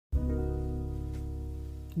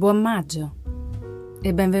Buon maggio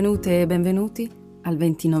e benvenute e benvenuti al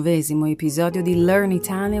 29esimo episodio di Learn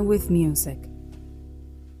Italian with Music.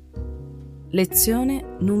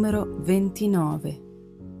 Lezione numero 29.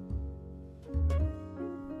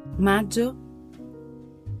 Maggio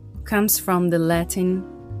comes from the Latin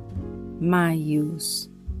maius,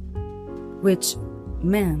 which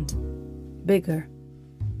meant bigger.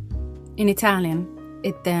 In Italian,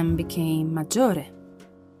 it then became maggiore.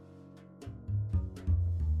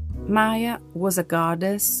 Maia was a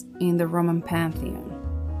goddess in the Roman pantheon,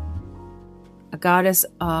 a goddess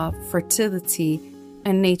of fertility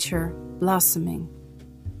and nature blossoming.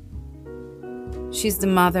 She's the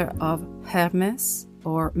mother of Hermes,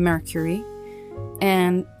 or Mercury,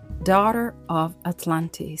 and daughter of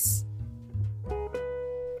Atlantis.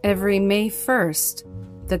 Every May 1st,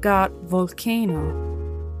 the god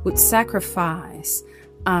Volcano would sacrifice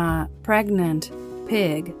a pregnant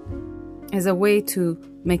pig as a way to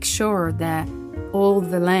make sure that all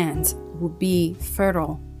the lands would be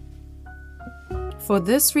fertile. For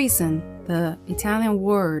this reason, the Italian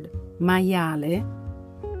word maiale,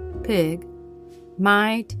 pig,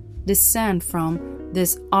 might descend from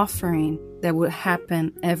this offering that would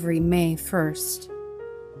happen every May 1st.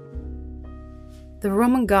 The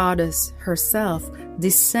Roman goddess herself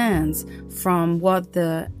descends from what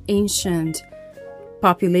the ancient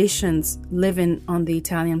populations living on the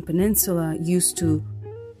Italian peninsula used to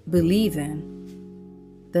believe in,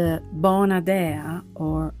 the Bona Dea,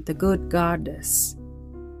 or the good goddess.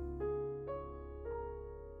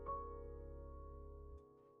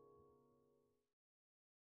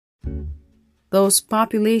 Those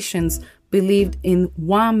populations believed in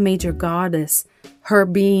one major goddess, her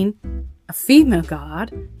being a female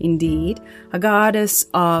god, indeed, a goddess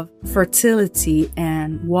of fertility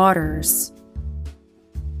and waters.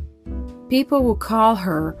 People would call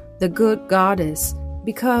her the good goddess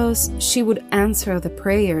because she would answer the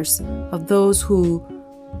prayers of those who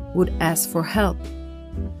would ask for help.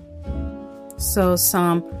 So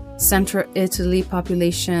some Central Italy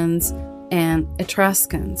populations and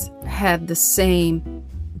Etruscans had the same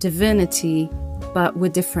divinity but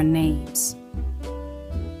with different names.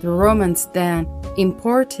 The Romans then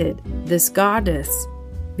imported this goddess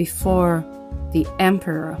before the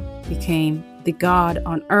emperor became the god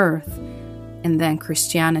on earth, and then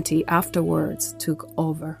Christianity afterwards took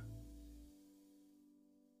over.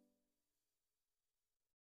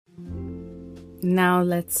 Now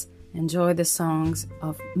let's enjoy the songs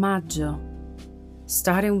of Maggio,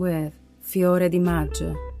 starting with Fiore di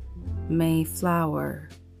Maggio, Mayflower,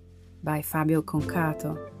 by Fabio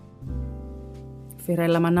Concato.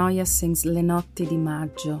 Fiorella Mannoia sings Le notti di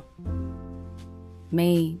maggio,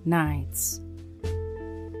 May Nights.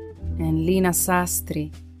 And Lina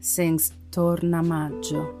Sastri sings Torna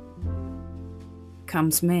Maggio,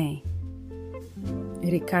 Comes May.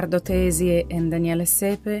 Riccardo Tesi and Daniele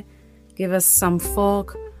Sepe give us some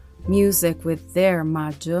folk music with their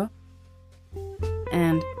Maggio,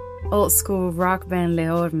 and old school rock band Le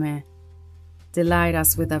Orme delight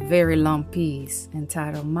us with a very long piece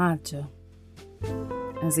entitled Maggio,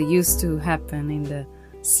 as it used to happen in the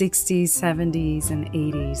 60s, 70s, and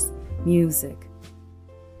 80s music.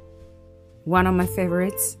 One of my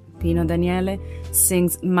favorites, Pino Daniele,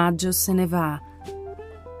 sings Maggio se ne va,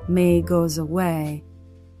 May goes away,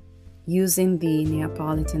 using the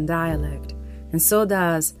Neapolitan dialect, and so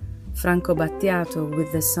does Franco Battiato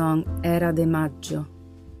with the song Era de Maggio.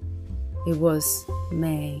 It was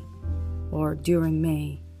May, or during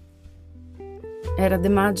May. Era de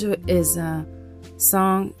Maggio is a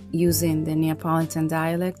song using the Neapolitan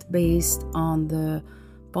dialect based on the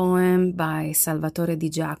poem by Salvatore Di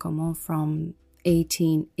Giacomo from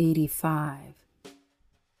 1885.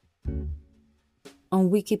 On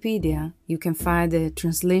Wikipedia, you can find the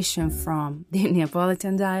translation from the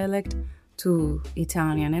Neapolitan dialect to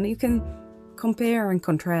Italian, and you can compare and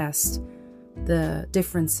contrast the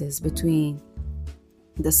differences between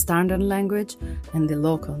the standard language and the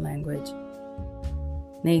local language.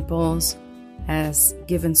 Naples has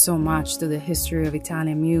given so much to the history of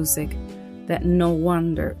Italian music that no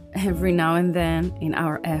wonder every now and then in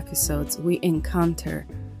our episodes we encounter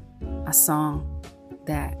a song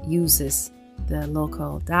that uses the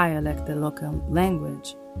local dialect, the local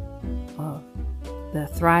language of the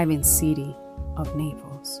thriving city of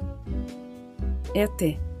Naples. E a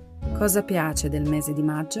te, cosa piace del mese di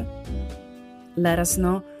maggio? Let us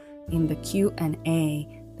know in the Q&A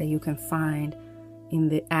that you can find in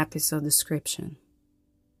the episode description.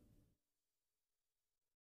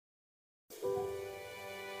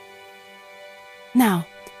 Now,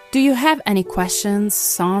 do you have any questions,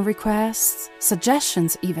 song requests,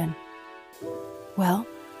 suggestions even? Well,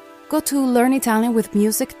 go to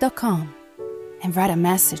learnitalianwithmusic.com and write a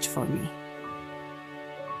message for me.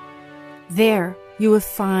 There, you will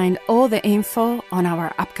find all the info on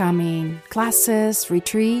our upcoming classes,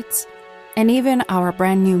 retreats, and even our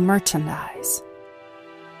brand new merchandise.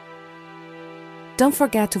 Don't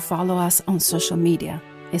forget to follow us on social media,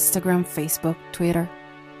 Instagram, Facebook, Twitter.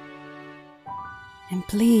 And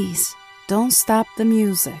please, don't stop the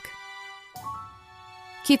music.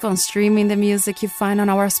 Keep on streaming the music you find on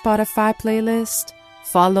our Spotify playlist.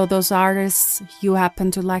 Follow those artists you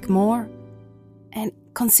happen to like more. And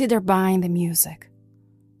consider buying the music.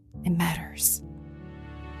 It matters.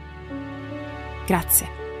 Grazie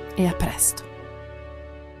e a presto.